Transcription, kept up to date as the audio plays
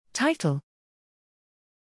Title: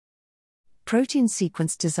 Protein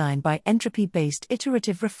Sequence Design by Entropy-based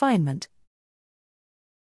Iterative Refinement.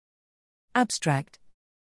 Abstract: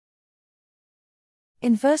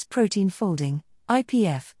 Inverse protein folding,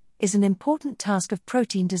 IPF, is an important task of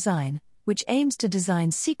protein design, which aims to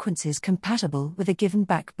design sequences compatible with a given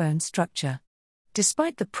backbone structure.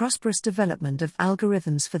 Despite the prosperous development of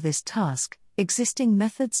algorithms for this task, existing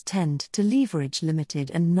methods tend to leverage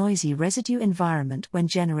limited and noisy residue environment when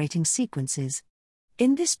generating sequences.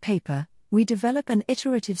 In this paper, we develop an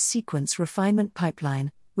iterative sequence refinement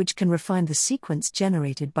pipeline, which can refine the sequence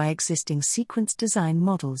generated by existing sequence design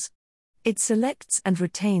models. It selects and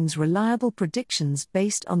retains reliable predictions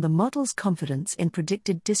based on the model's confidence in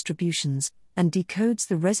predicted distributions, and decodes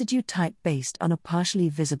the residue type based on a partially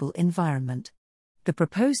visible environment. The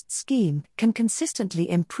proposed scheme can consistently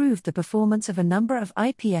improve the performance of a number of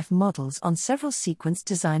IPF models on several sequence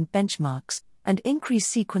design benchmarks, and increase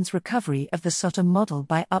sequence recovery of the SOTA model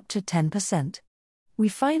by up to 10%. We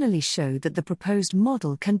finally show that the proposed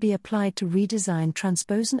model can be applied to redesign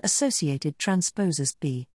transposon-associated transposers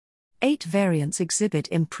B. 8 variants exhibit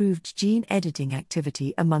improved gene editing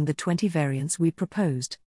activity among the 20 variants we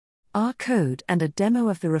proposed. Our code and a demo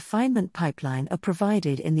of the refinement pipeline are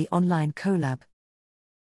provided in the online Colab.